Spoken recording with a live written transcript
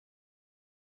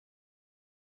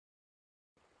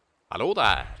Hello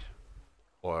there,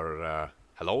 or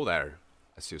hello there,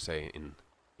 as you say in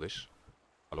English.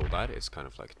 Hello there is kind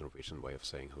of like a Norwegian way of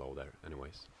saying hello there,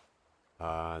 anyways.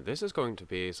 This is going to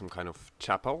be some kind of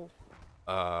chapel,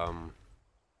 um,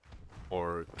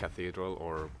 or cathedral,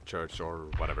 or church, or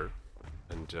whatever.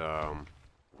 And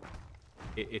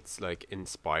it's like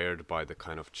inspired by the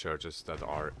kind of churches that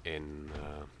are in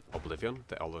Oblivion,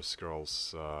 the Elder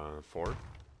Scrolls 4.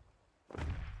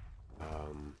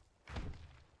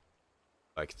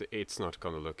 Like it's not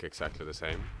gonna look exactly the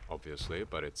same, obviously,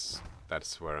 but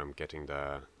that's where I'm getting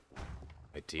the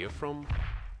idea from, you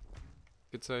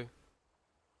could say.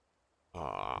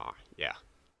 Yeah.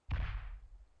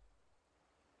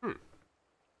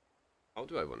 How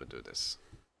do I want to do this?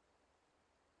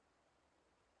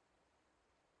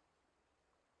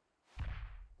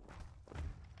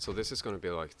 So this is gonna be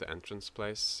like the entrance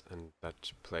place, and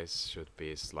that place should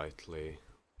be slightly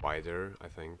wider, I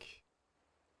think.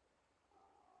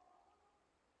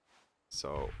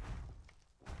 So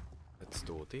let's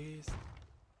do this.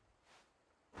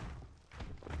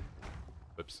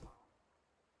 Oops.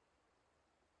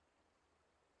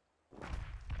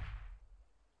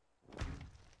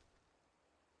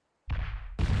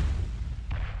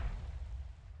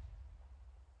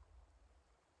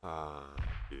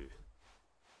 Ew.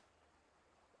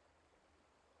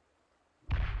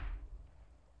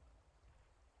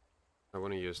 I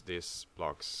want to use these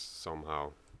blocks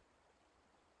somehow.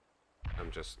 I'm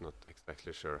just not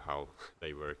exactly sure how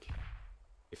they work.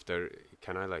 If they're,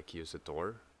 can I like use a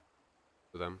door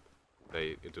to them?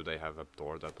 Do they have a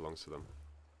door that belongs to them?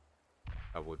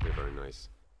 That would be very nice.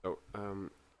 So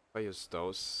if I use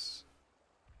those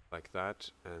like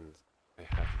that, and I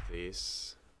have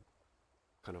these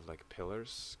kind of like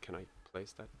pillars, can I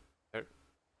place that there?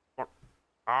 Come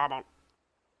on.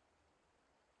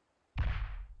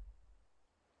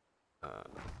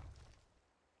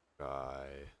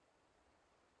 Guy.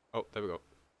 Oh, there we go.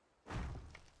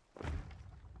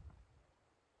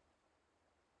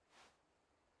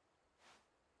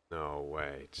 No,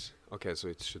 wait. Okay, so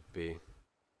it should be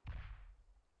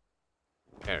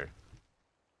there.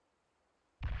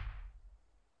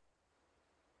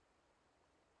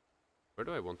 Where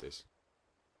do I want this?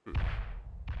 I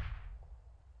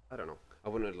don't know. I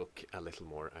want to look a little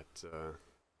more at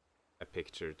a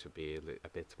picture to be a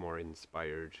bit more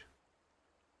inspired.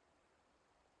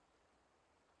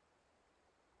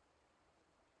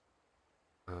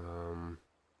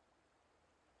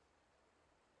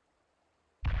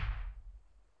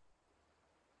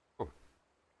 Oh.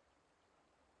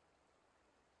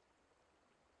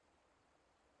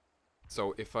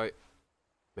 So if I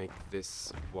make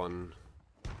this one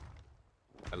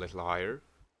a little higher,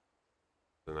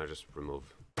 then I just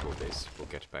remove this. We'll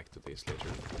get back to this later.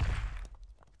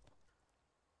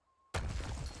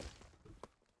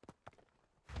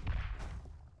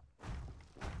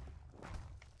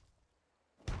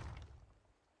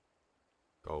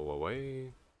 Go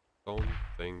away, don't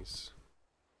things.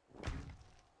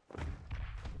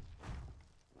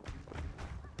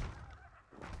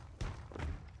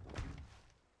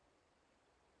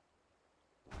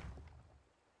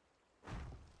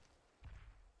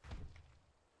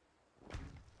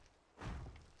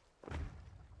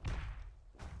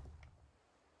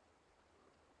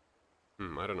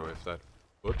 I don't know if that...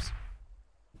 Whoops.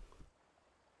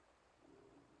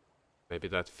 Maybe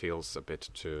that feels a bit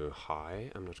too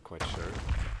high, I'm not quite sure.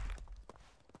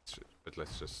 But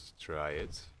let's just try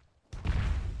it.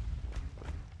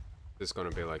 This is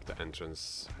gonna be like the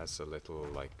entrance has a little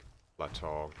like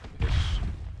plateau-ish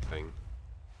thing.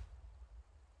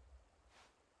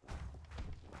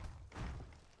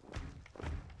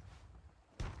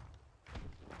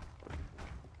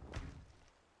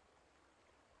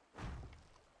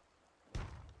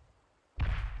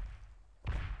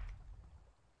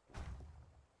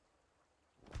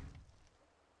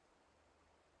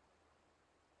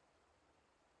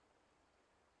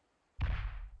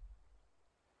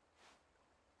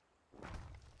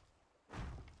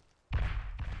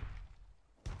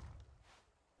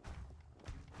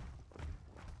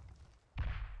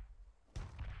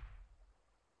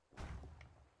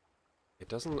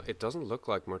 It doesn't look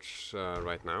like much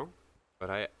right now, but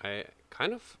I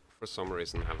kind of for some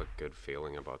reason have a good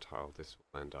feeling about how this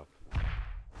will end up.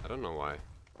 I don't know why.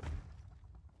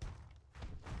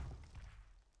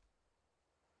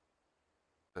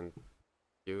 And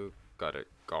you got it.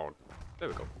 Go. There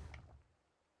we go.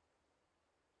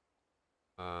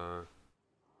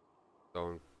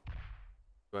 So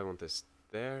do I want this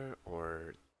there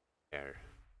or there?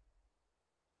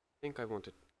 I think I want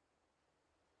it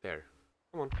there.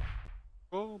 Come on.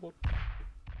 Come on.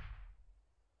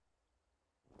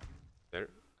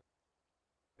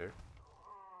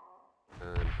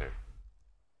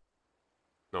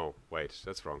 wait,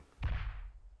 that's wrong.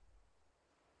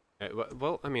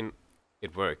 Well, I mean,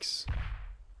 it works.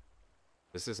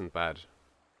 This isn't bad.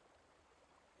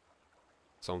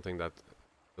 Something that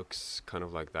looks kind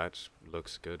of like that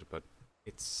looks good, but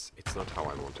it's not how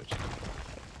I want it.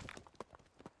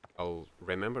 I'll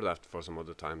remember that for some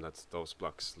other time, that those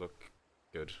blocks look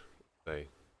good. They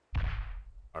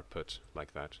are put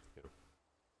like that, you know.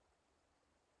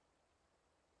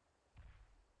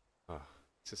 Ah,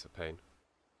 this is a pain.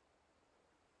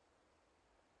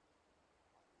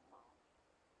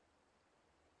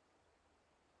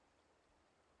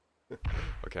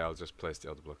 Okay, I'll just place the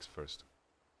other blocks first.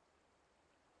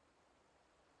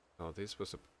 Oh, this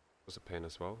was a pain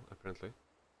as well, apparently.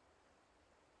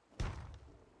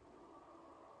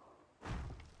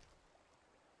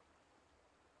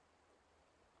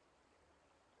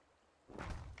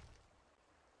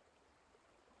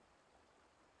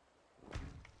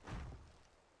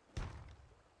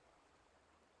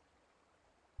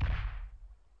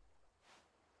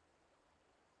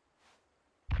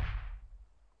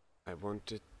 I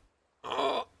want it.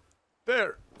 Oh,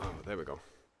 there. Oh, there we go.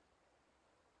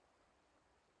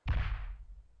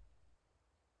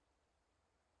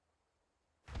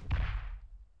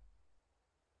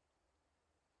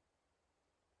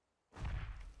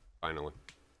 Finally.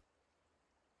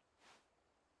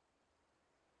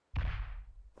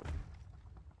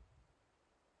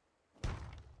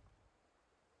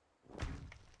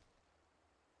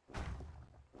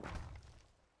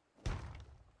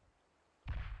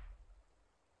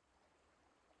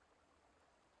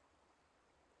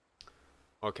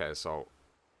 Okay, so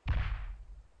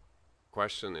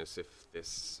question is if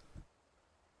this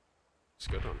is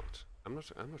good or not. I'm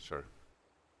not sure.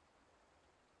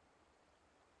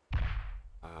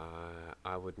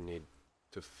 I would need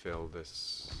to fill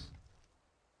this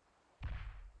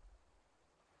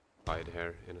side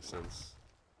here in a sense.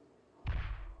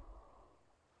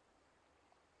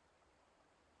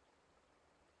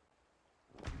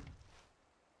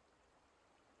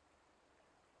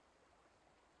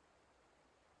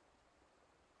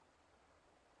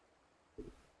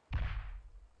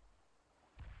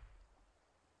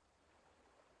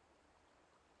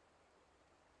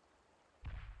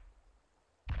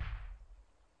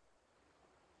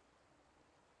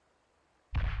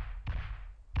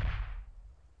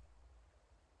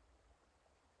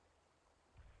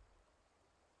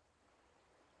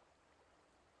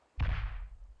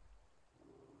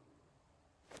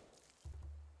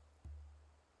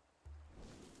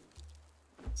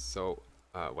 So,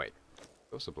 wait,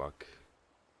 there was a block.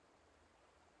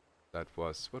 That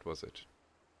was, what was it?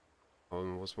 I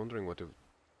was wondering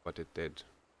what it did.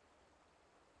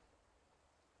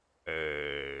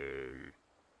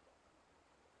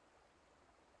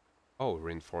 Oh,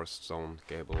 reinforced stone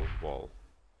gable wall.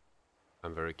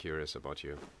 I'm very curious about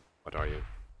you. What are you?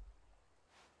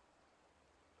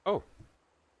 Oh!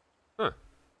 Huh.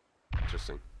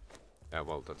 Interesting. Yeah,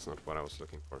 well, that's not what I was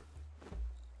looking for.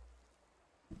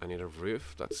 I need a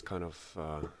roof that's kind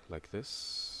of like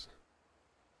this.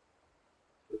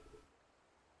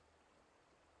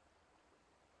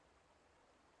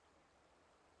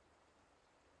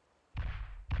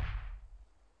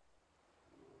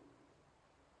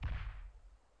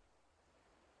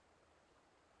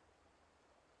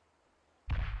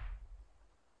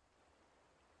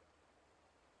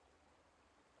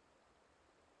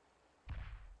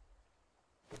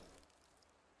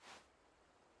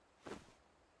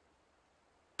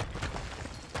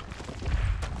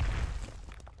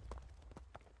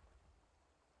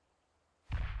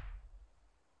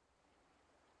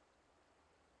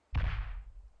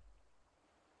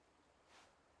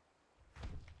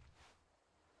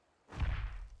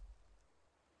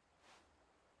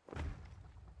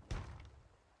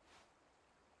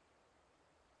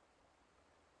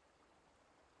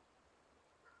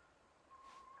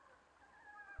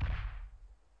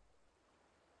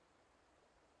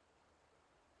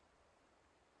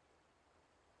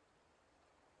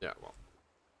 Yeah, well,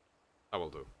 I will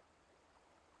do.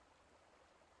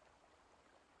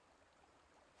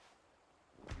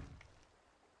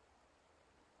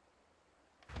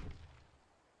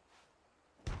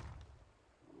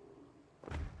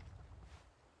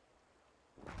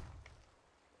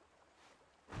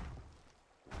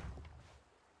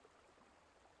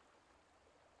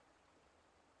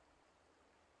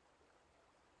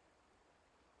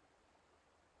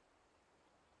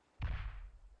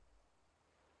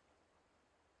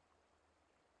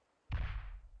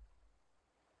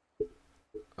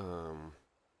 Um,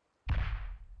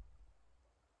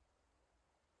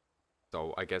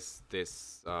 so I guess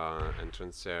this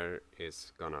entrance here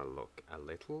is gonna look a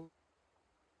little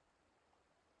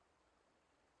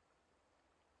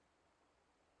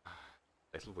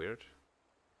little weird.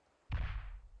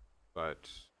 But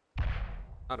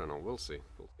I don't know, we'll see.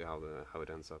 We'll see how it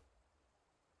ends up.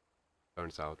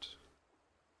 Turns out.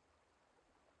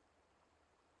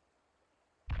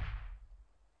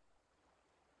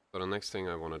 So the next thing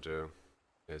I want to do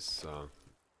is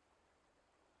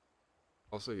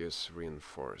also use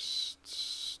reinforced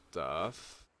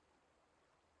stuff.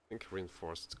 I think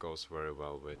reinforced goes very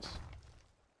well with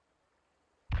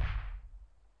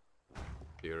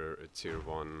tier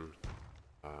 1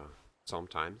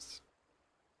 sometimes.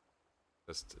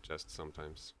 Just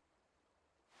sometimes.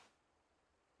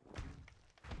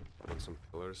 Want some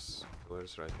pillars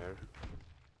right here.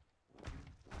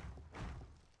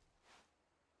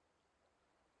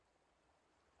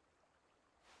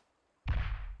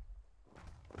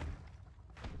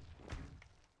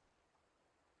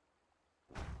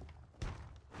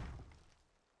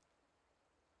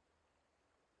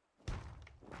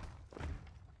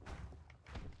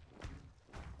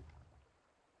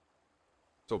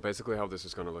 So basically how this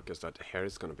is going to look is that here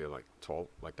is going to be like tall,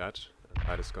 like that, and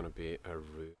that is going to be a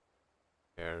roof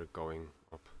hair going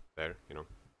up there, you know.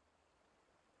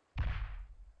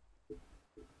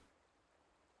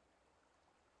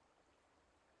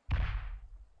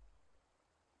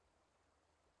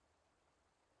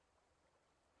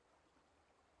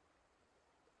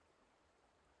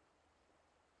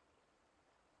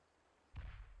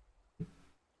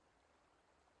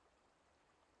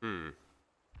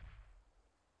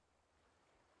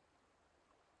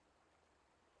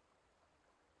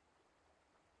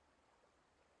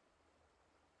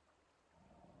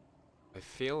 I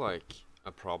feel like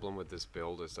a problem with this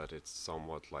build is that it's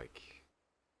somewhat like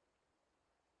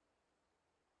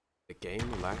the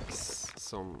game lacks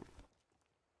some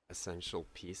essential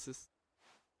pieces.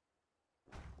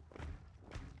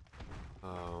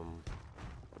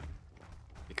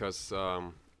 Because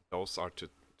those are too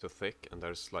thick and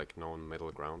there's like no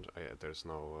middle ground. There's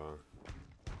no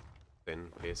thin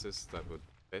pieces that would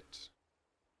fit.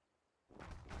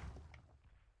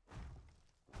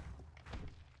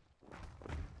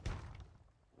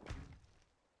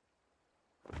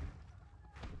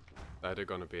 Either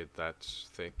gonna be that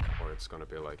thick or it's gonna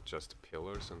be like just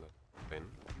pillars and that thin.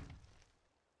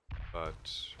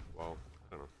 But well,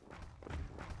 I don't know.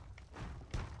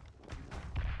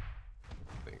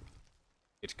 I think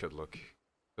it could look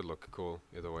cool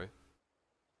either way.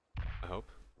 I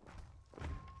hope.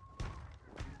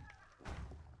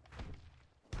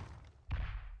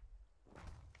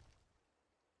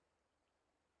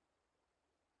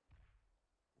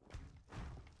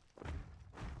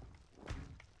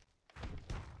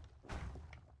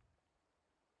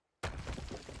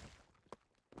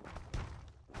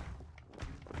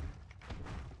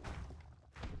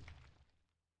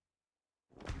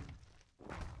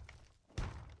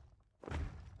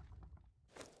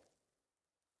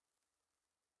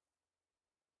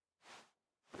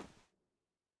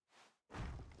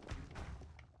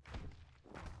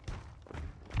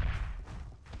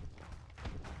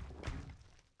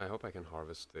 I hope I can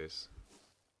harvest these.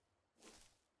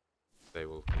 They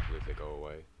will completely go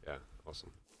away. Yeah, awesome.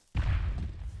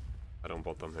 I don't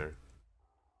bought them here.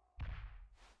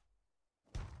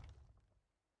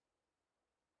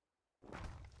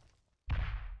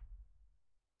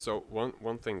 So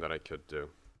one thing that I could do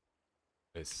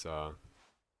is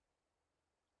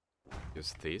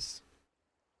use these.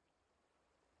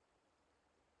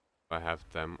 I have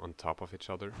them on top of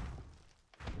each other.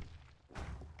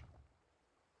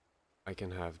 I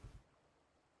can have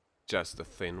just a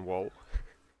thin wall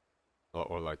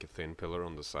or like a thin pillar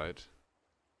on the side.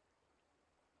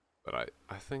 But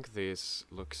I think this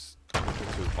looks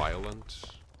too violent.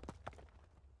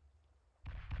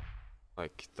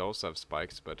 Like those have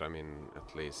spikes, but I mean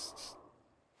at least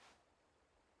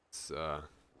it's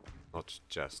not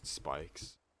just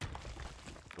spikes. I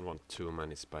don't want too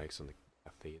many spikes on the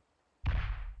cathedral.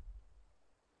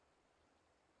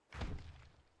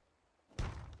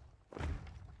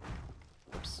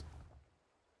 Oops.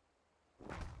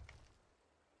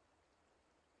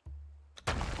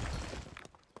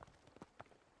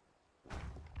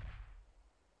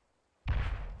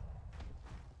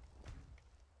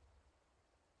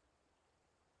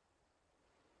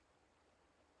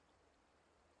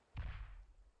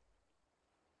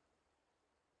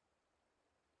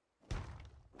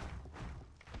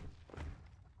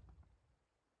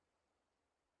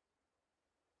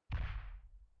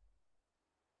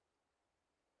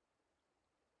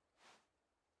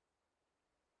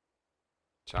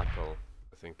 Chapel.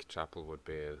 I think chapel would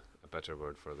be a better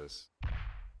word for this.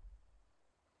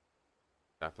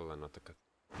 Chapel and not the cathedral.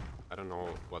 I don't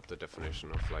know what the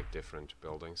definition of like different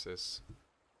buildings is.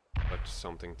 but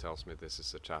something tells me this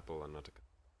is a chapel and not a...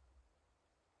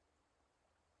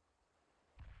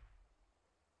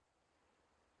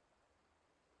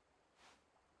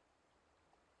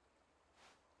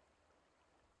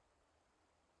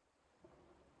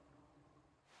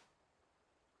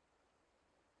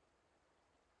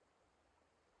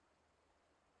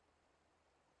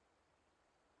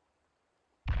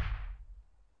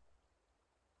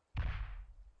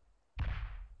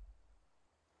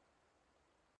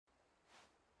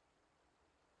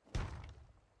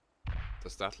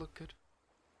 Does that look good?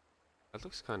 That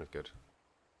looks kind of good.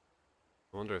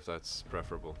 I wonder if that's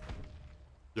preferable.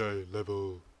 Yay,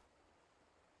 level!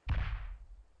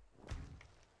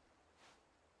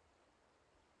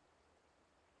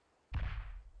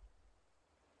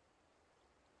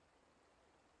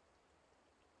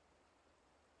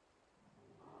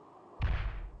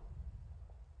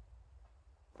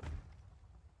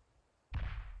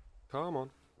 Come on.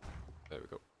 There we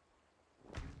go.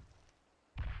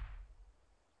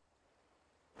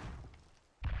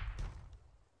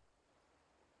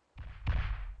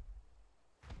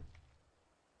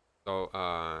 So,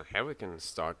 here we can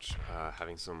start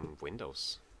having some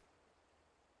windows.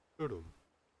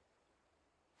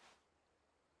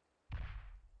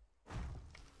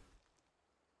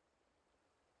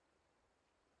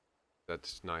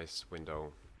 That nice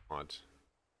window mod.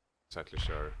 Exactly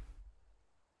sure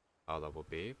how that will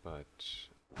be, but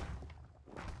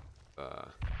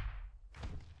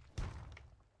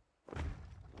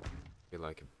feel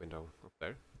like a window up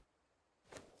there.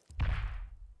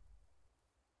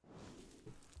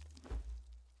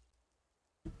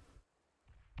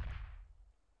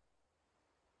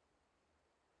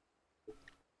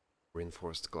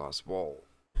 Reinforced glass wall.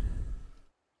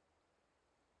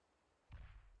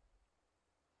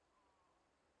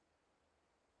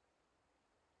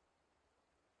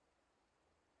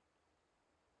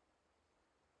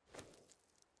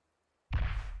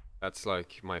 That's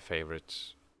like my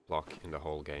favorite block in the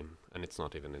whole game, and it's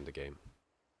not even in the game.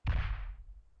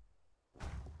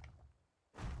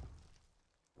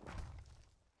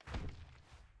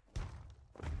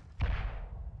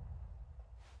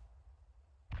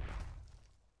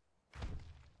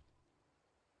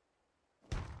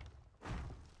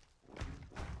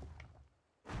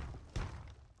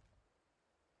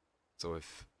 So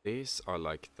if these are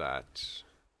like that,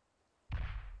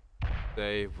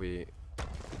 say we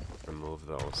remove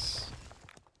those.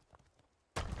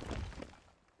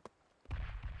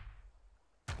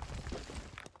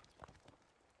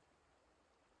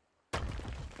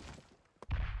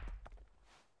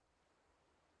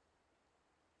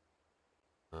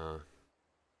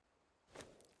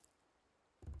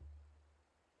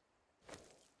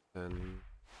 Then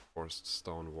forced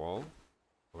stone wall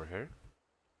over here.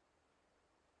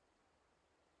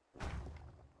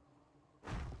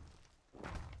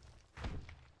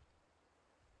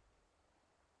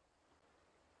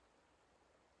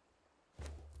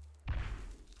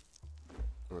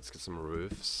 Let's get some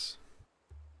roofs.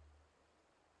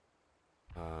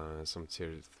 Some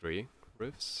tier 3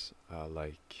 roofs.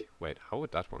 Like, wait, how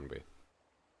would that one be?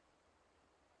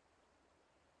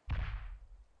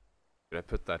 Did I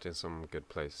put that in some good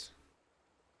place?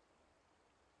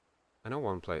 I know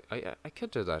one place. I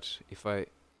could do that if I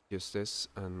use this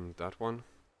and that one.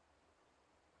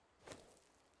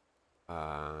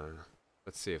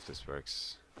 Let's see if this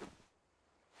works.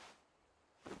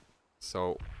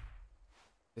 So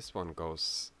this one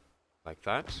goes like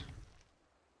that.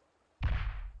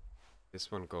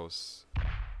 This one goes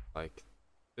like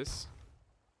this.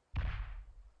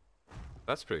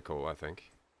 That's pretty cool, I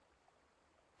think.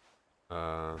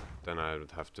 Then I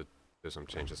would have to do some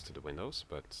changes to the windows,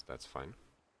 but that's fine.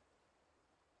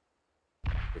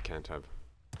 We can't have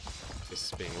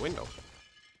this being a window.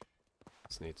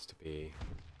 This needs to be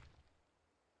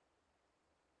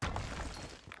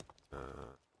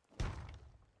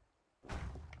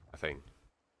a thing.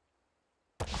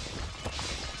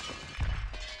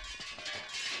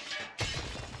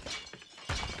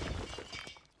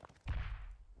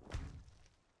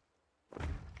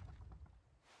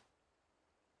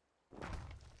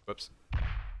 Whoops.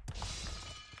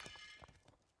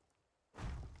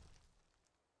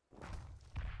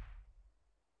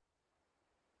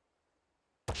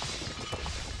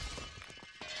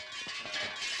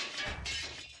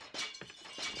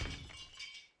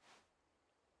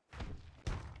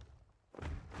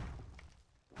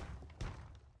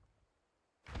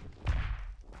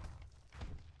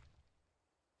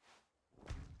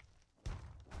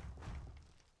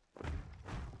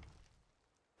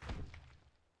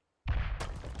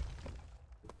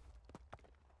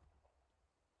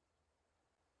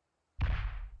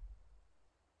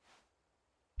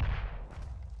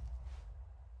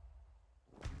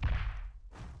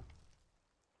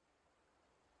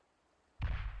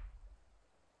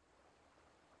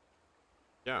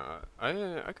 Yeah,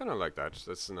 I kind of like that.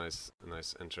 That's a nice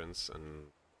entrance,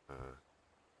 and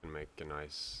can make a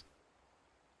nice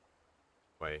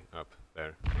way up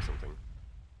there or something.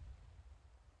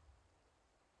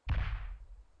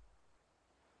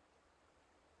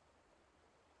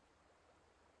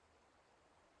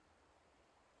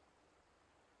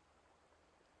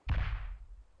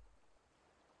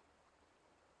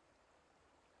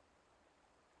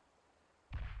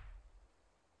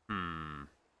 Hmm.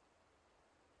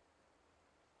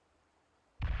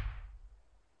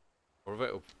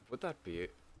 Or would that be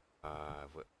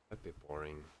would that be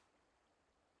boring?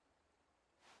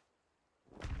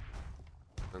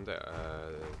 And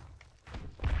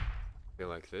be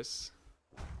like this,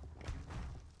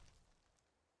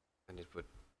 and it would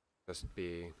just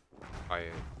be high,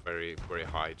 very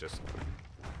high, just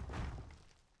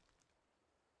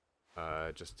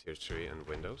tier 3 and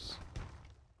Windows.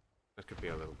 That could be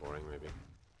a little boring, maybe.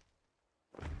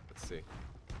 Let's see.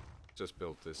 Just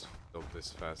build this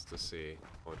fast to see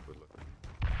how it would look.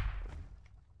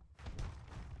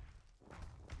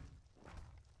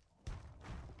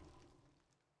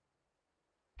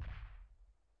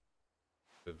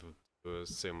 It would do a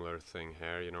similar thing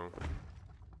here, you know.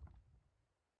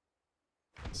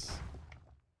 It's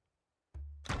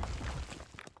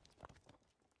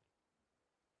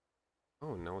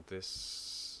oh, now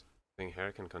this thing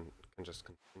here can just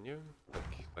continue,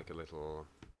 like a little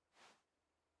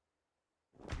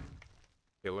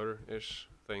pillar-ish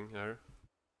thing here.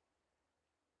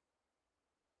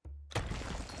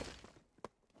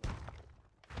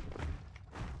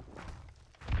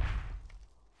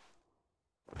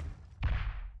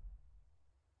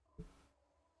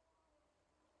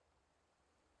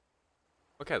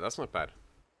 Okay, that's not bad.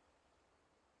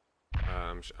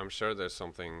 I'm sure there's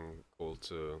something cool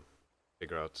to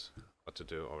figure out what to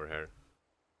do over here.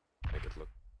 Make it look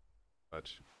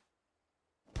fudge.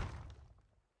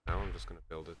 Now I'm just gonna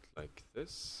build it like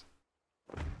this.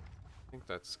 I think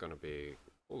that's gonna be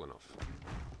cool enough.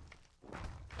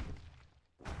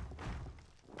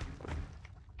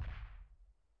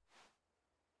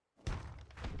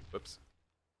 Whoops.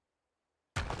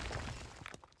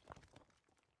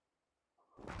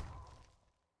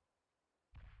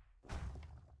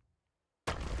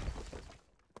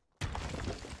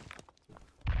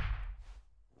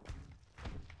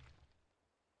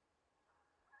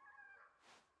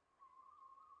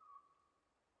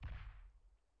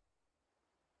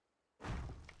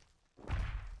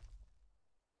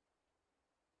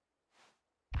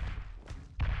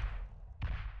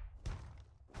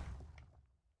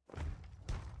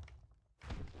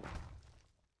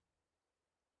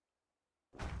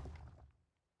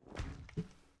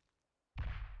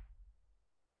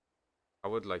 I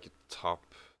would like a top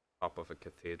of a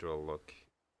cathedral look.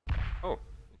 Oh,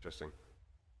 interesting.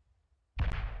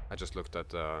 I just looked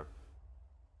at I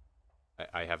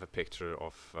have a picture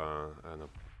of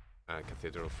a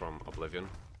cathedral from Oblivion.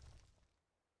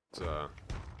 So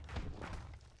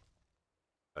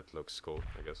that looks cool,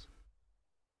 I guess.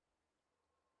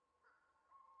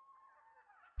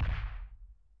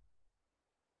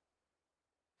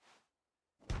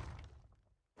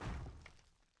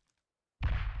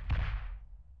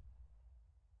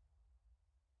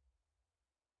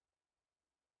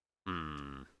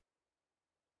 Hmm.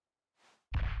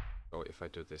 So if I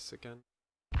do this again.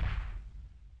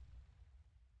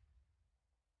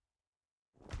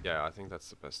 Yeah, I think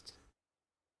that's the best.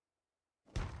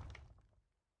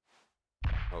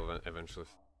 I'll eventually.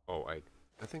 Oh, I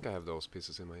think I have those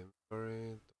pieces in my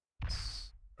inventory.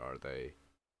 Where are they?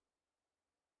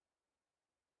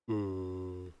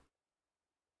 Ooh.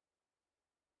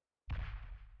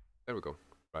 There we go.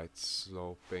 Right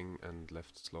sloping and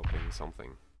left sloping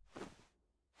something.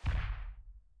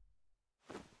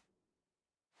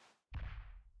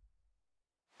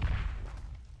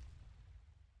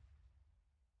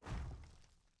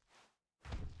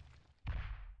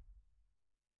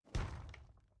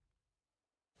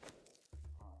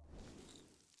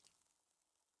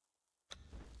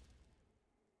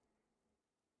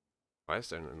 Why is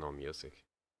there no music?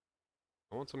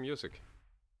 I want some music.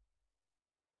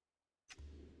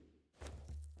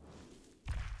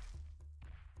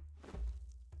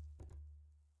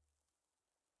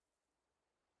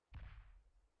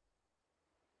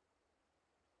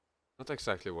 Not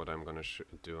exactly what I'm gonna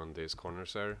do on these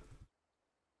corners there.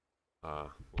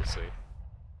 We'll see.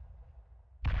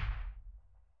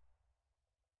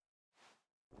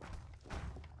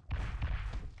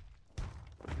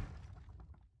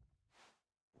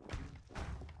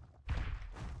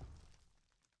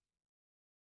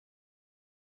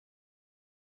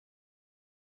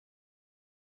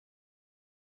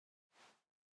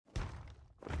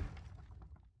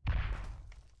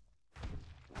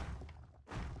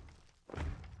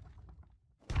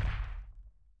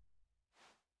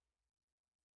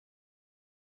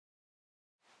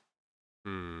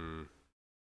 Hmm.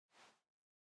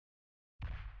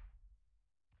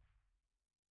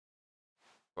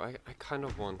 I kind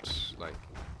of want, like,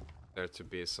 there to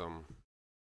be some...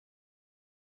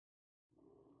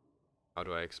 How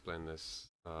do I explain this?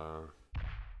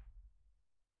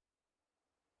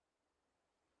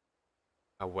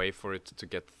 A way for it to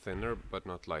get thinner, but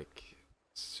not, like,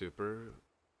 super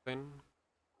thin?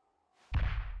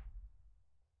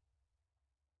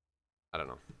 I don't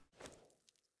know.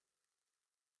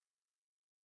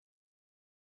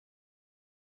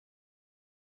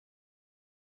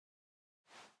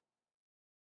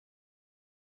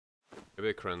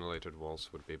 Maybe crenulated walls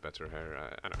would be better here.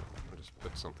 I don't know. I'll just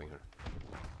put something here.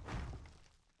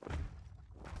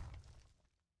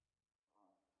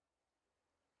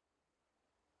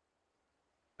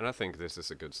 And I think this is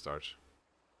a good start.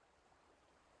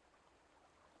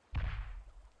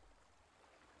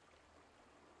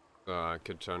 I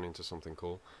could turn into something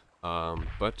cool.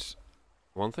 But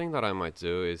one thing that I might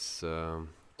do is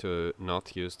to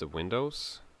not use the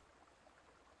windows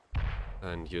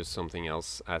and use something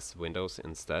else as windows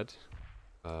instead.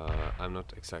 I'm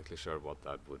not exactly sure what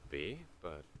that would be,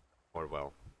 but... Or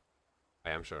well, I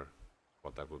am sure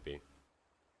what that would be.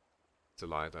 It's a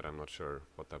lie that I'm not sure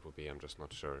what that would be, I'm just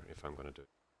not sure if I'm gonna do it.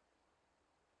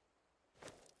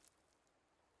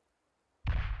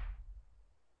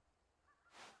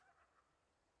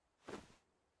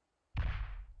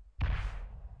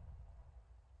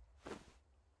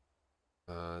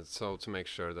 So to make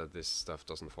sure that this stuff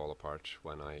doesn't fall apart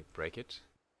when I break it,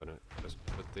 I'm gonna just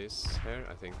put this here.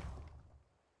 I think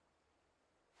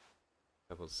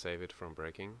that will save it from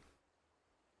breaking.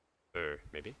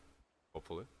 Maybe.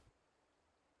 Hopefully.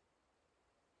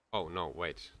 Oh no,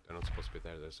 wait. They're not supposed to be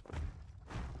there.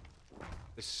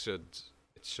 This should...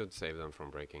 It should save them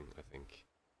from breaking, I think.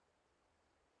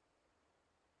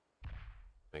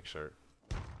 Make sure.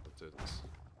 I'll do this.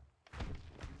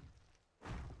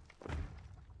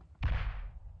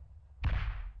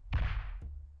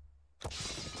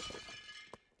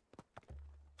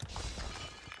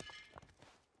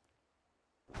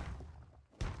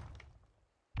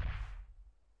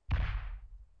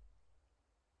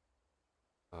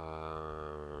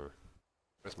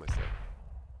 Where's my stair?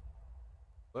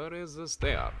 Where is the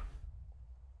stair?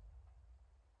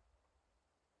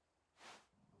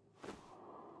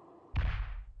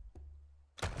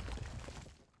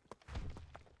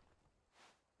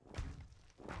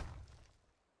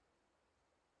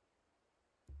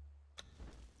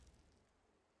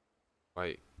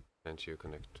 Why can't you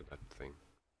connect to that thing?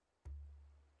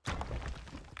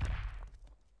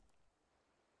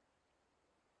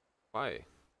 Why?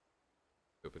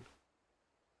 Stupid.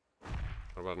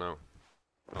 What about now?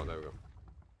 Oh, there we go.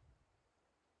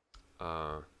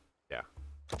 Yeah.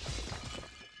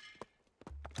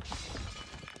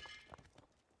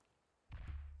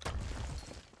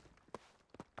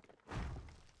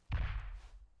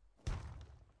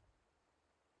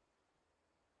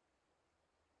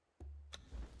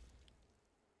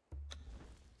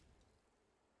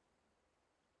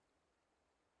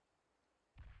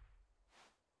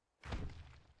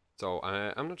 So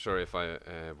I'm not sure if I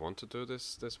want to do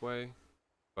this way,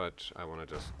 but I want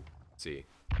to just see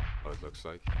what it looks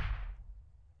like.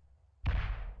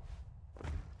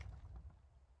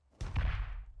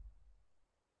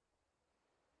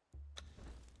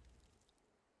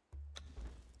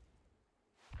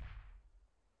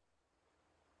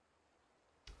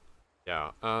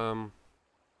 Yeah, I'm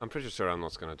pretty sure I'm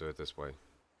not gonna do it this way.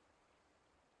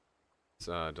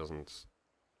 It doesn't...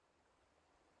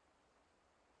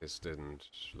 This didn't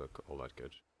look all that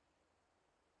good.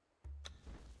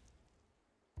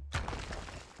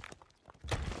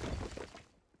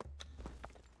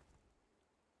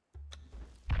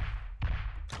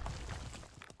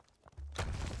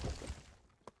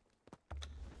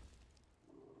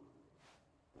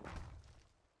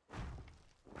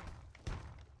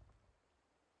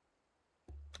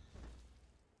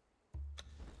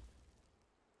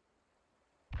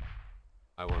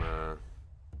 I wanna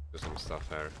do some stuff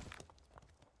here.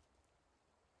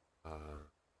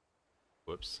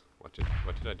 Whoops! What did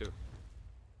I do?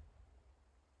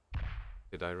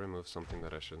 Did I remove something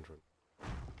that I shouldn't remove?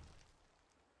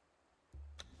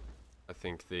 I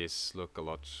think these look a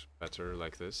lot better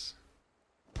like this.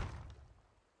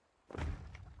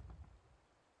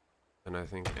 And I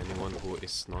think anyone who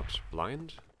is not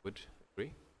blind would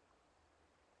agree.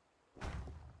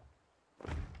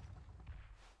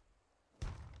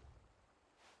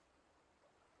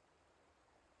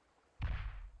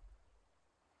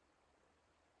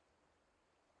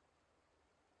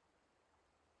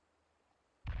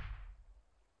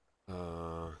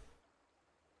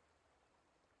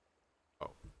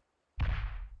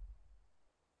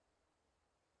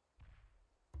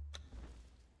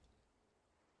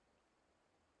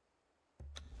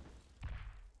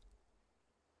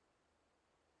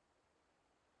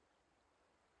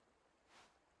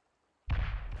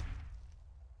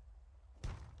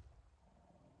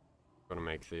 Gonna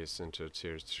make these into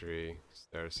tier 3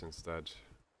 stairs instead.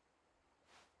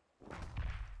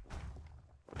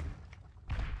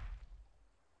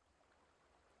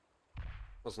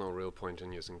 There's no real point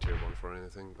in using tier 1 for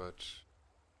anything, but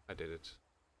I did it.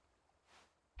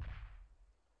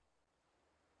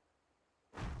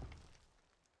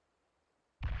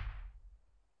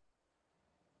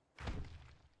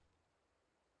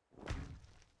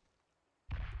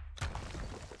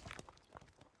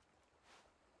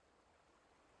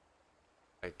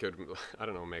 I could, I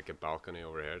don't know, make a balcony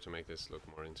over here to make this look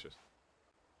more interesting.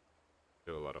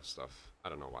 Do a lot of stuff. I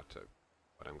don't know what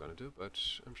I'm gonna do, but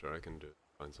I'm sure I can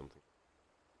find something.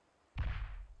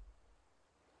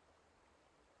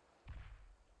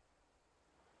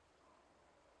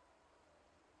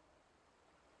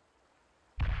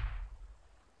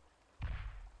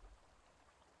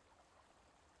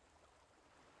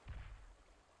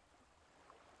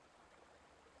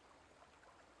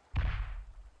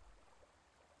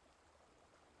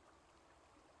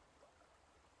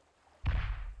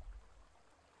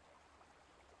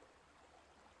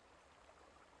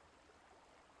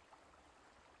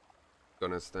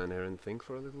 Gonna stand here and think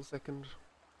for a little second.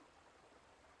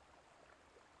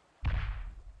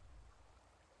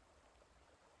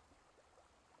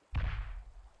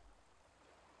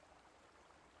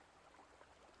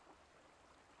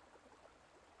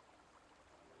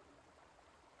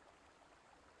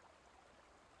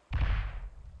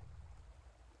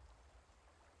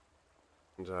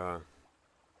 And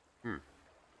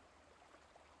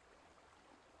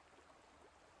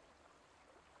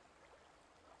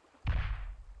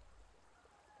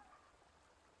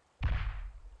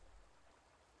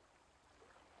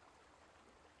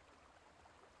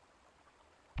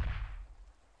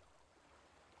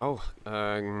Oh,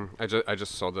 I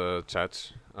just saw the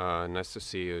chat. Nice to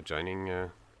see you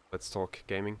joining. Let's Talk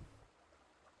Gaming.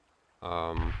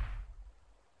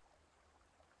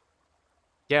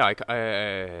 Yeah,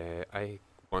 I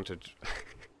wanted,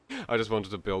 I just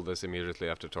wanted to build this immediately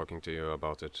after talking to you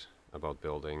about it, about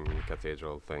building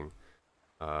cathedral thing.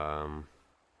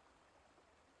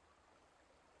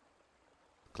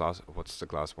 Glass. What's the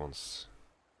glass ones?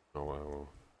 Oh.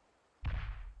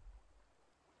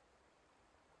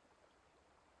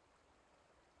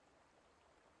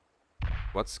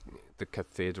 What's the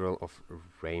Cathedral of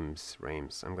Reims?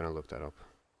 I'm gonna look that up.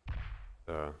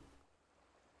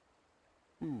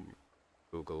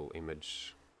 Google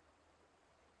image.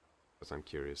 Because I'm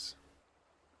curious.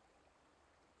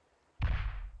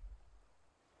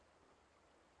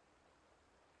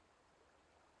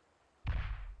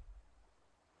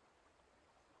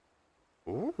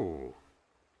 Ooh.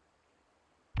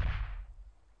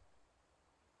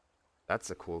 That's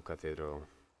a cool cathedral.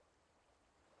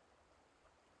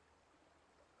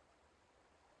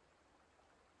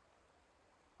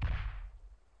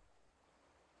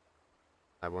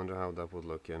 I wonder how that would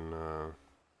look in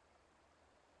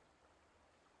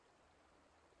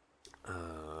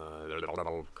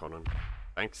Conan.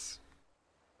 Thanks.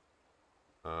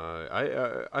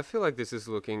 I feel like this is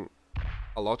looking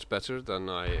a lot better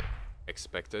than I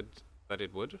expected that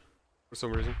it would, for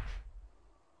some reason.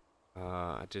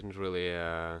 I didn't really,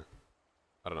 I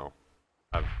don't know,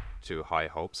 have too high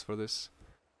hopes for this.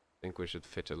 I think we should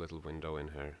fit a little window in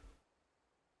here.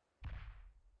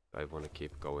 I want to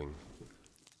keep going.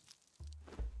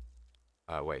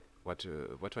 Wait, what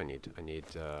do I need? I need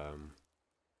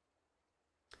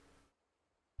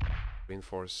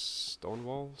reinforced stone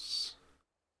walls.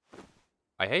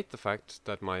 I hate the fact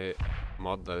that my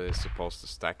mod that is supposed to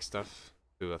stack stuff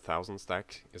to 1000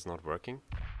 stack is not working.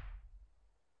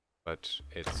 But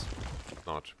it's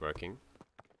not working.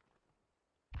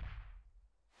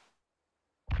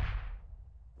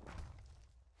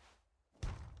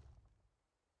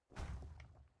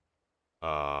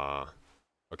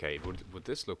 Okay, would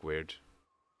this look weird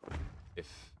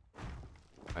if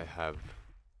I have...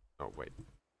 Oh, wait.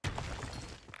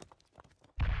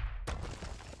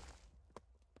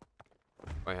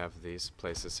 I have these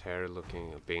places here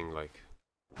being like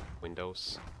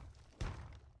windows.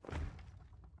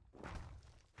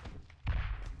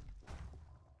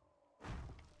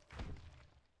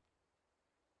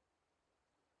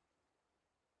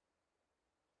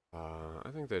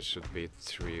 I think they should be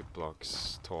 3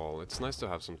 blocks tall. It's nice to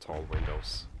have some tall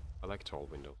windows. I like tall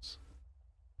windows.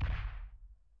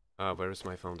 Where is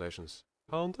my foundations?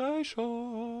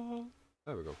 Foundation!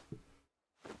 There we go.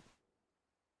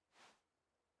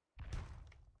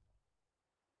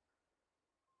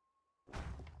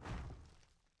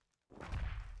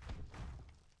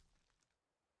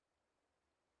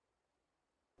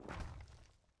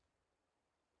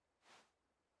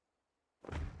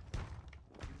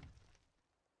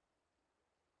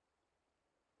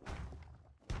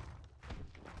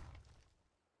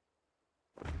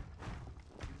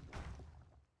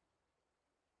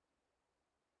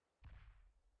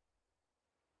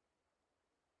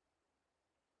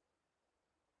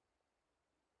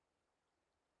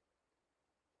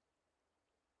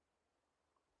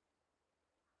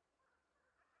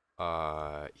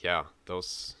 Yeah,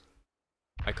 those.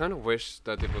 I kind of wish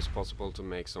that it was possible to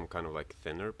make some kind of like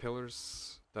thinner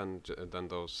pillars than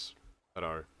those that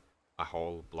are a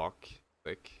whole block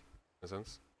thick, in a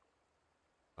sense.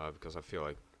 Because I feel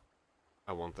like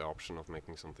I want the option of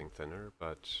making something thinner,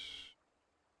 but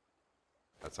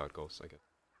that's how it goes, I guess.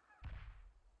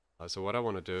 So what I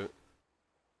want to do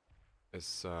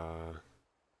is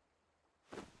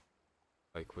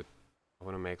like I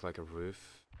want to make like a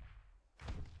roof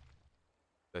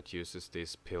that uses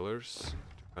these pillars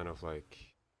to kind of like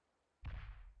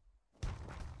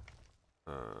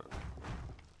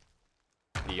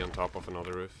be on top of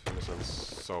another roof in a sense.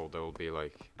 So there will be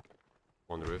like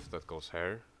one roof that goes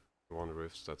here, one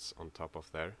roof that's on top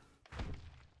of there.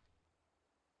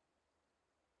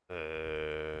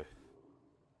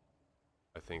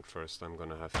 I think first I'm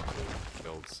gonna have to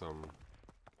build some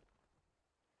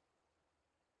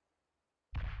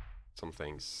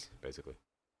things, basically.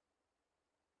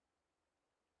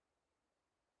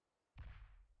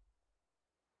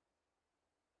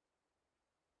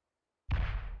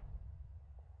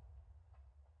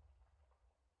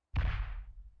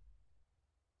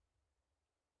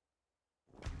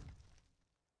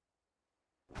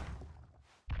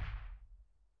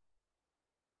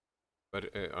 But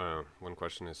one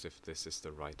question is if this is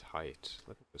the right height.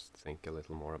 Let me just think a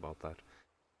little more about that.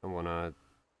 I don't wanna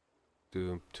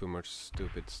do too much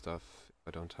stupid stuff if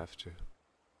I don't have to.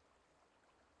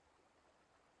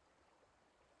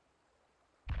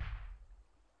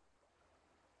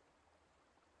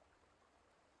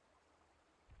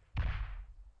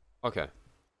 Okay.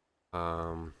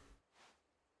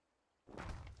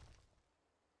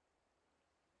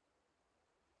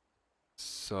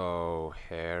 So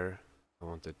here I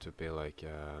want it to be like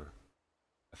a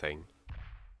thing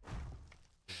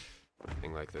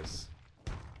like this.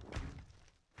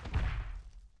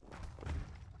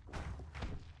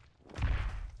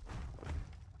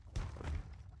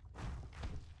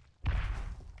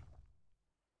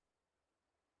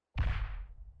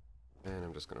 And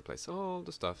I'm just gonna place all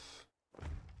the stuff,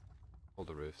 all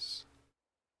the roofs.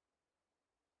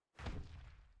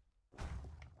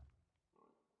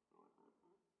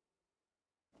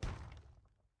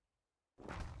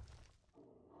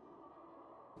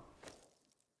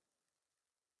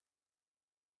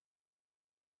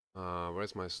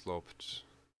 Where's my sloped?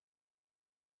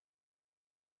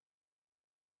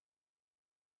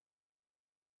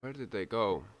 Where did they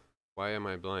go? Why am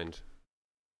I blind?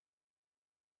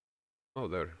 Oh,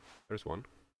 there's one.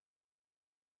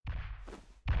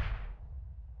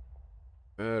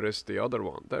 Where is the other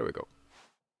one? There we go.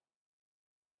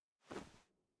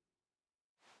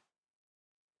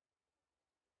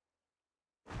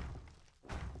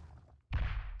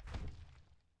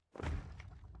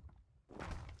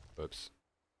 Oops.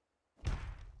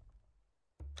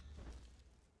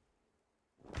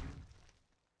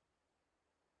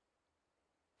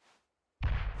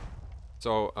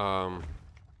 So,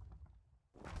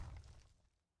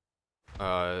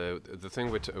 the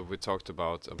thing we talked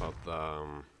about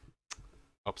the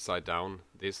upside down,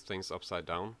 these things upside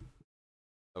down,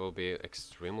 that will be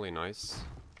extremely nice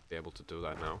to be able to do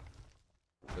that now,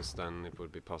 because then it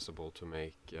would be possible to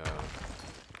make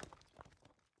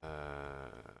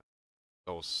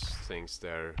those things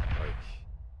there like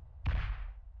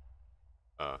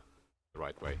the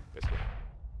right way, basically,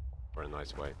 or a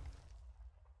nice way.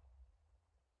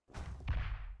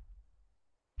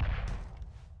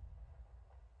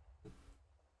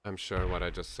 I'm sure what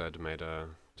I just said made a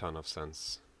ton of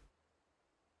sense.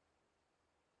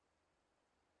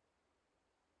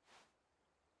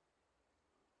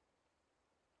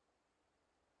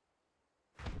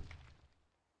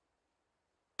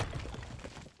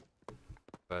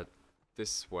 But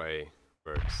this way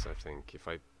works, I think.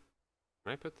 Can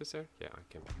I put this here? Yeah, I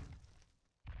can.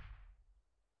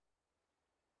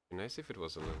 Be nice if it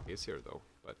was a little easier though,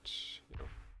 but you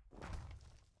know,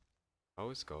 how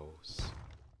it goes.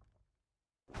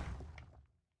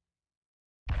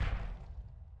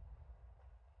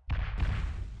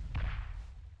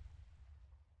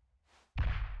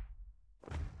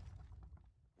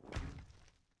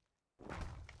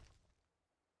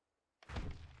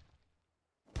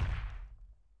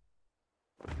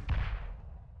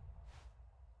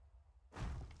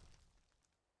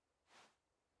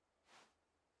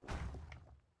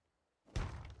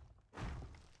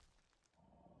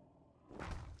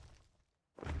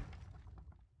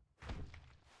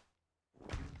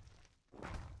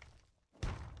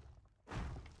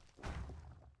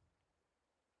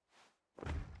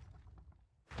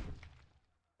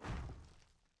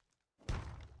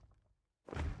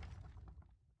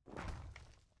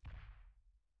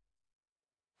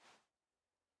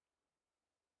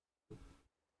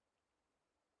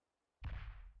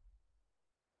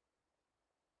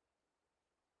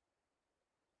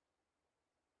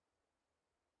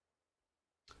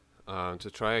 to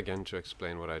try again to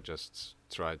explain what I just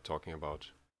tried talking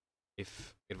about.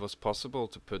 If it was possible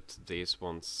to put these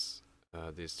ones,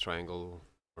 this triangle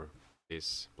or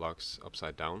these blocks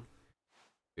upside down,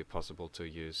 it'd be possible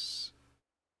to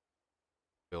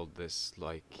build this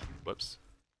like, whoops,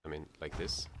 I mean like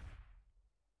this.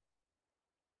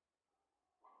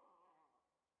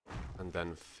 And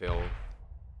then fill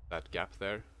that gap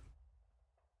there.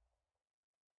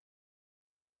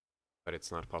 But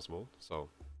it's not possible, so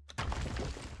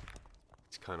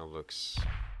it kind of looks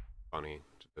funny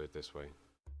to do it this way.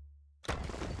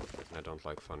 And I don't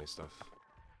like funny stuff.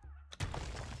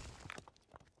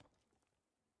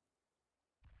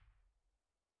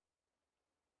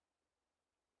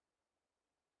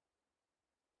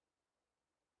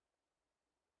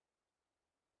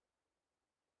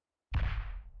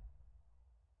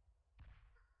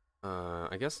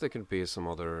 I guess there could be some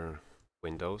other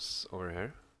windows over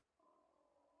here.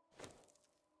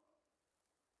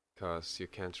 Because you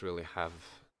can't really have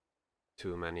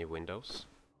too many windows.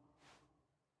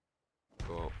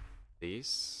 So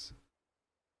these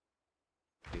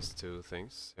two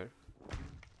things here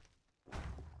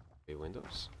be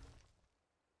windows.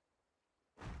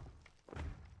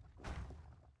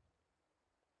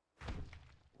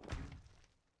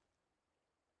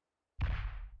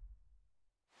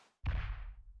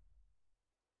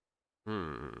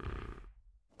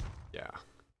 Yeah.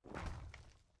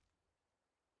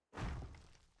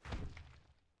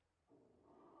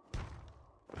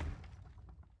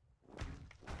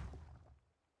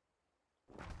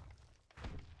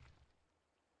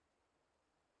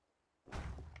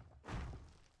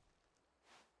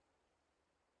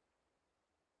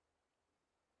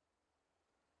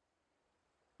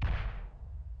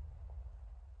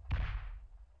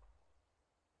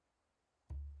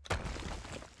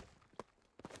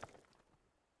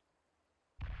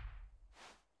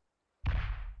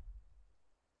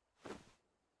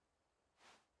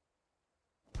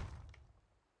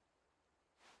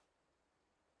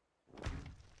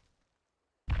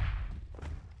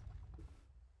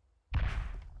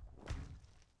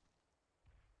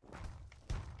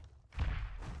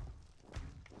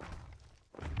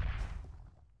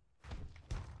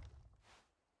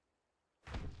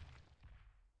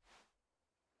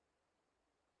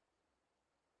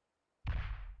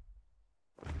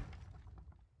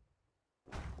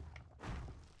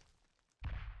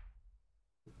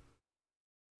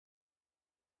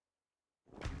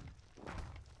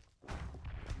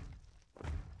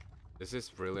 This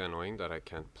is really annoying that I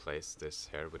can't place this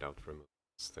here without removing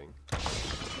this thing.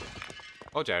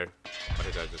 Oh, Jared! What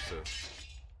did I just do?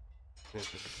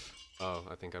 Oh,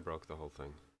 I think I broke the whole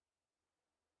thing.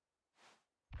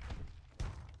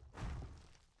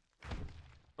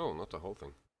 Oh, not the whole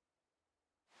thing.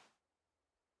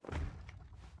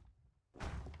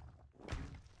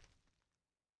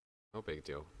 No big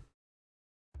deal.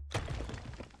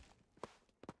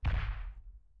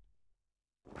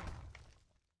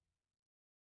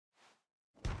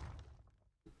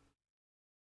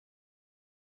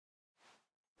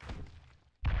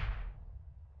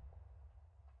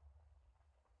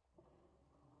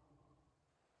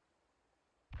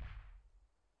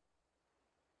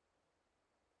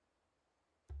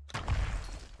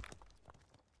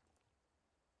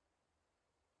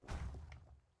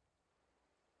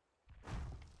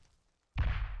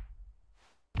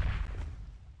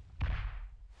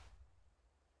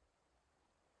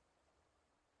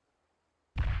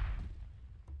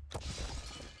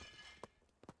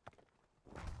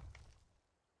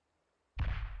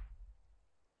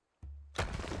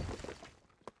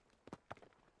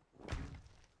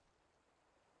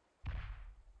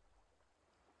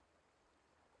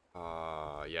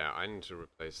 Yeah, I need to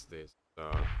replace this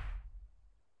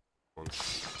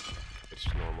once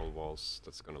with normal walls.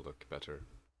 That's gonna look better.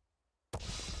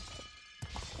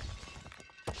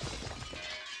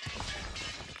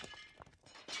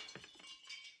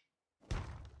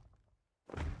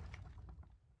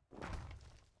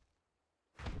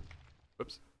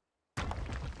 Oops.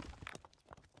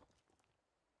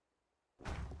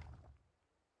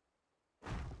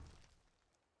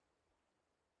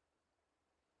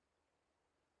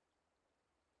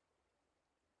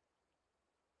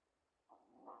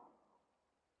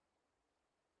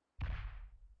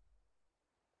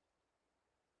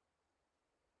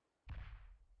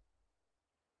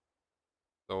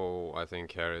 So I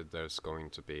think here there's going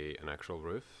to be an actual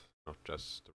roof, not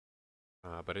just.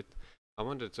 But I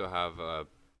wanted to have a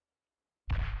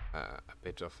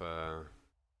bit of a.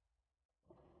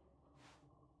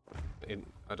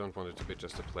 I don't want it to be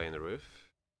just a plain roof,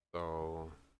 so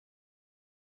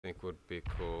I think would be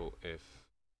cool if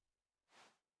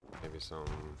Maybe some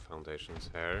foundations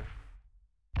here.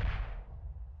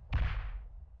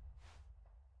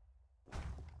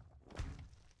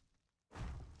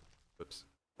 Oops.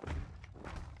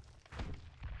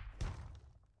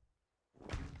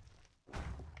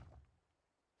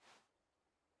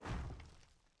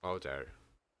 Oh, there.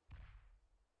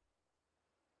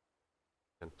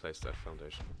 And place that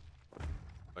foundation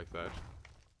like that.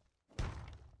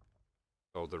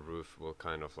 So the roof will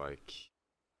kind of like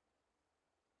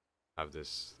have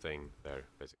this thing there,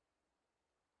 basically.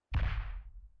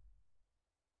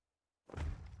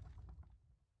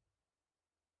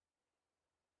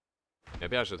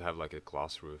 Maybe I should have like a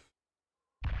glass roof.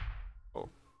 Oh,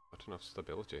 not enough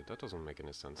stability. That doesn't make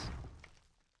any sense.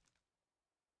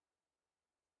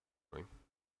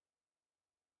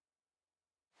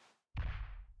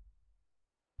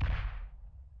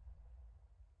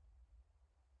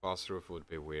 Glass roof would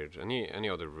be weird. Any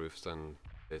other roof than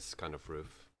this kind of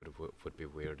roof would be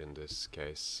weird in this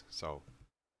case. So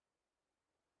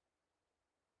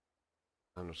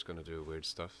I'm just gonna do weird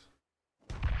stuff.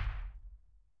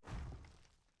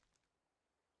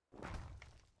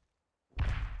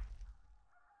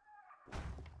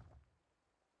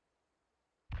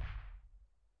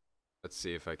 Let's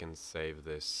see if I can save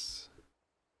this.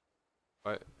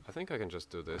 I think I can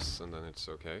just do this and then it's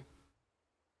okay.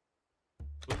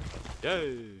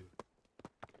 Yay!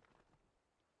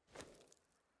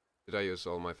 Did I use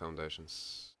all my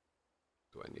foundations?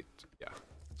 Do I need to? Yeah,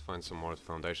 let's find some more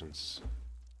foundations.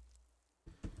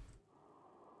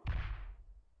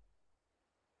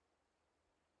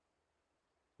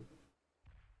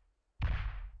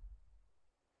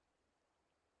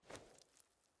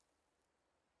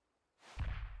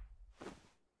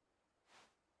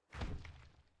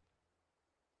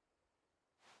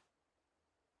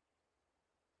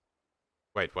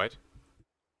 Wait, what?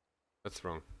 That's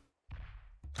wrong.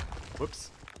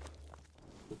 Whoops.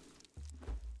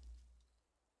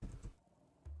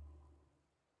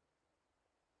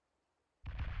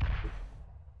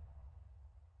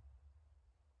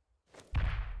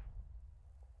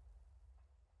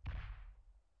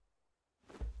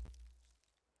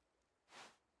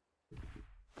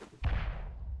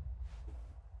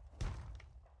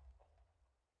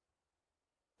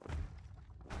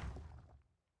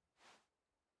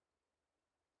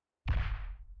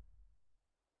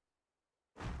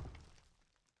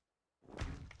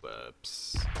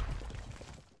 Whoops.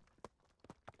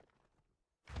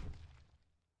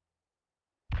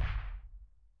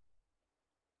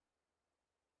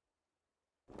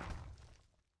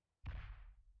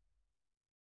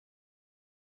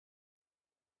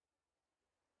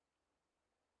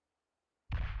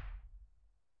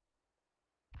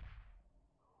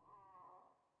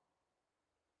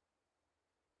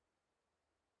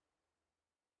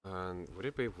 And would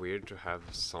it be weird to have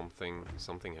something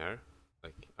here?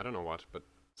 Like, I don't know what, but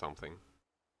something.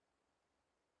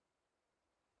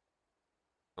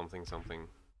 Something.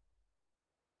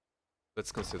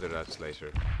 Let's consider that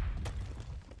later.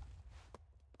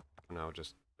 For now,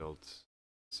 just build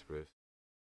this roof.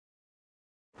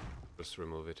 Just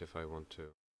remove it if I want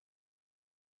to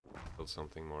build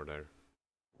something more there.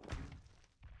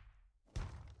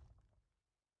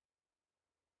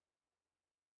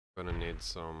 Gonna need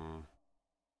some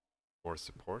more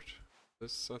support.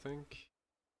 This, I think.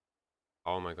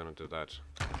 How am I gonna do that?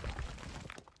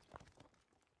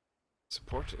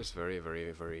 Support is very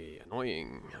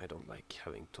annoying. I don't like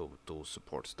having to do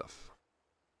support stuff.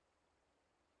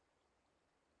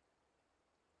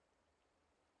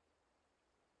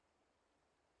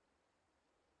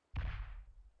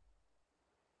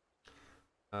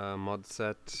 Mod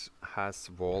set has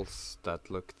walls that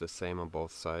look the same on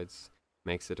both sides.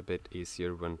 Makes it a bit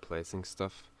easier when placing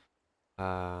stuff.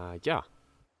 Yeah.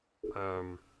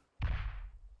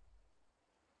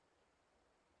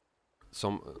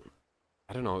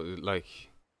 I don't know, like,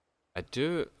 I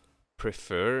do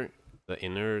prefer the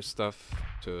inner stuff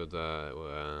to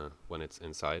the when it's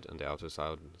inside and the outer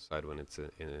side when it's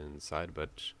inside,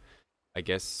 but I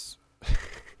guess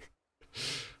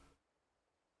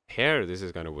here this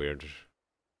is kind of weird.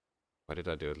 Why did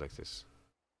I do it like this?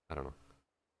 I don't know.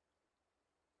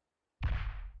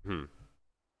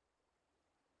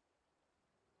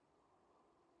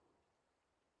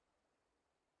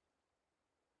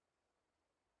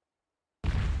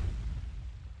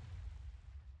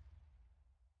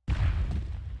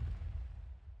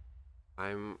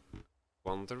 I'm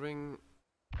wondering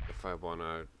if I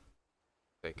wanna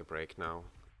take a break now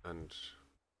and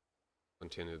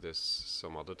continue this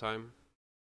some other time.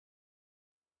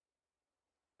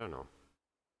 I don't know.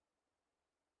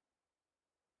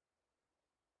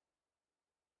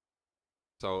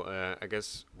 So I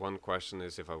guess one question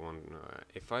is if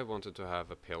if I wanted to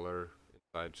have a pillar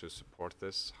inside to support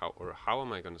this, how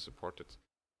am I going to support it?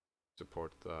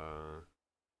 Support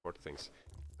things.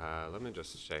 Let me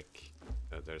just check.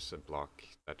 There's a block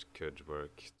that could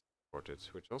work to support it,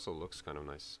 which also looks kind of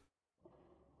nice.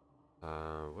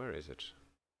 Where is it?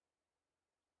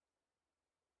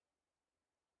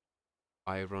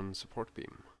 Iron support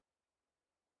beam.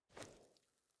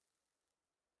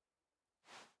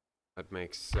 That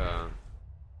makes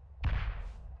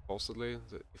supposedly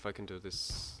if I can do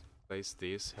this, place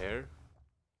these here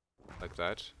like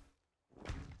that,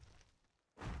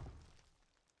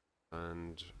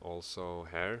 and also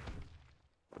here.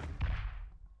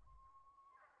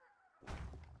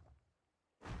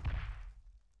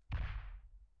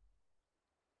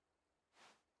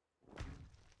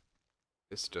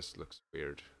 This just looks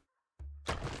weird.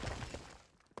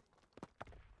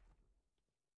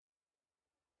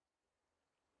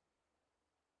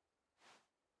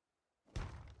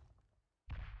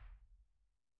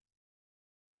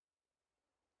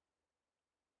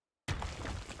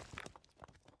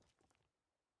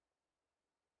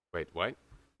 Wait, what?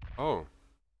 Oh.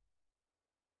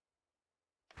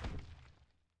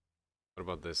 What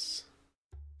about this?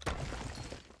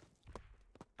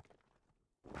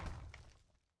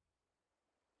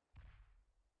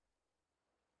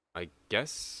 I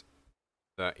guess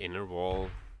the inner wall,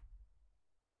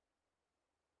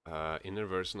 inner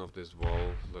version of this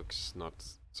wall looks not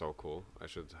so cool. I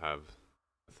should have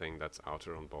a thing that's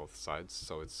outer on both sides,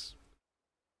 so it's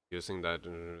using that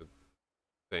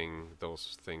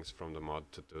those things from the mod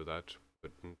to do that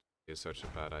wouldn't be such a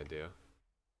bad idea.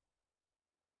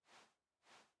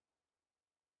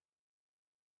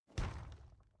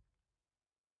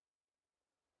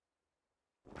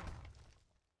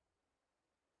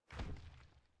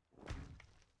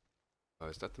 Oh,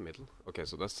 is that the middle? Okay,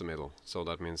 so that's the middle. So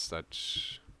that means that...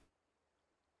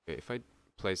 Okay, if I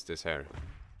place this here,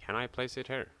 can I place it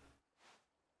here?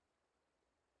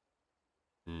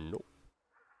 No.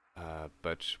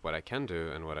 But what I can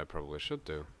do, and what I probably should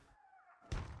do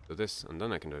this, and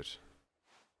then I can do it.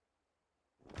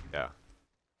 Yeah.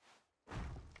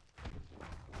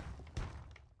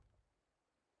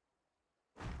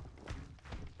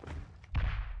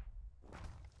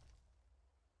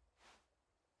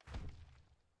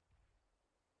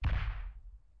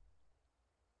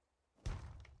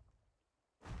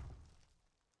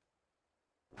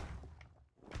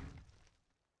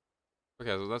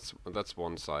 Okay, so that's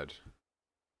one side.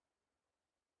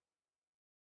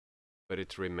 But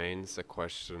it remains a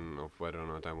question of whether or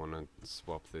not I want to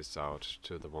swap this out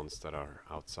to the ones that are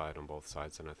outside on both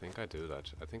sides, and I think I do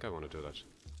that. I think I want to do that.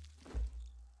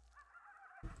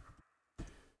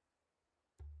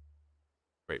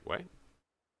 Wait, what?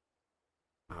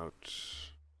 Out.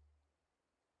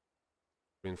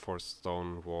 Reinforced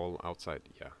stone wall outside,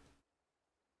 yeah.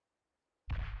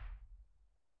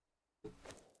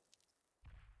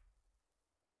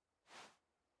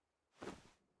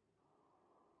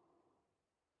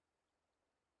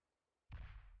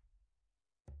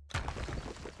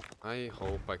 I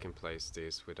hope I can place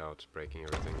this without breaking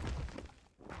everything.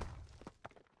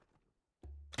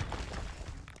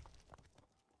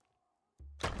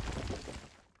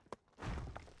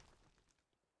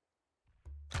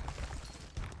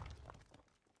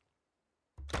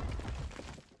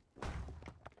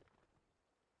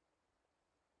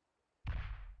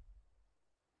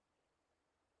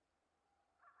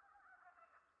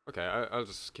 Okay, I'll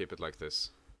just keep it like this.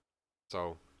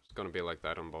 So, it's gonna be like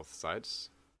that on both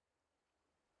sides.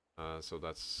 So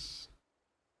that's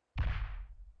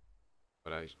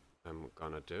what I'm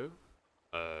gonna do.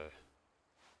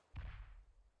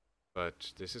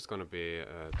 But this is gonna be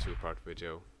a two-part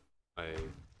video. I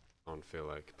don't feel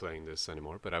like playing this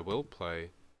anymore, but I will play.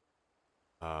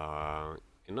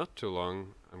 In not too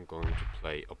long, I'm going to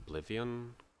play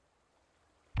Oblivion,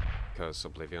 because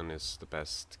Oblivion is the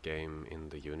best game in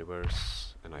the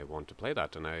universe, and I want to play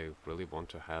that, and I really want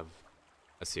to have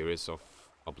a series of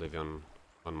Oblivion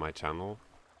on my channel.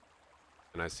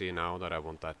 And I see now that I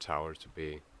want that tower to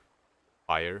be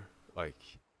higher,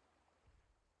 like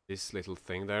this little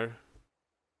thing there.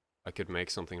 I could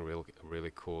make something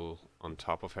really cool on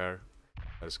top of her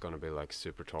that's gonna be like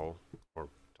super tall, or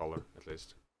taller at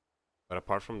least. But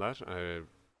apart from that, I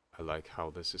like how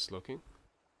this is looking.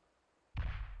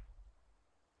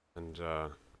 And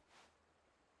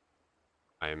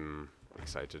I'm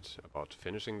excited about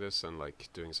finishing this and like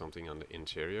doing something on the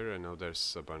interior. I know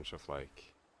there's a bunch of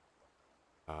like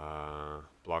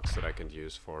blocks that I can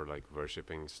use for like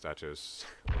worshipping statues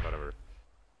or whatever.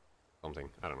 Something,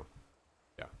 I don't know.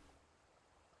 Yeah.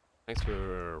 Thanks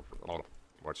for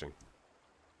watching.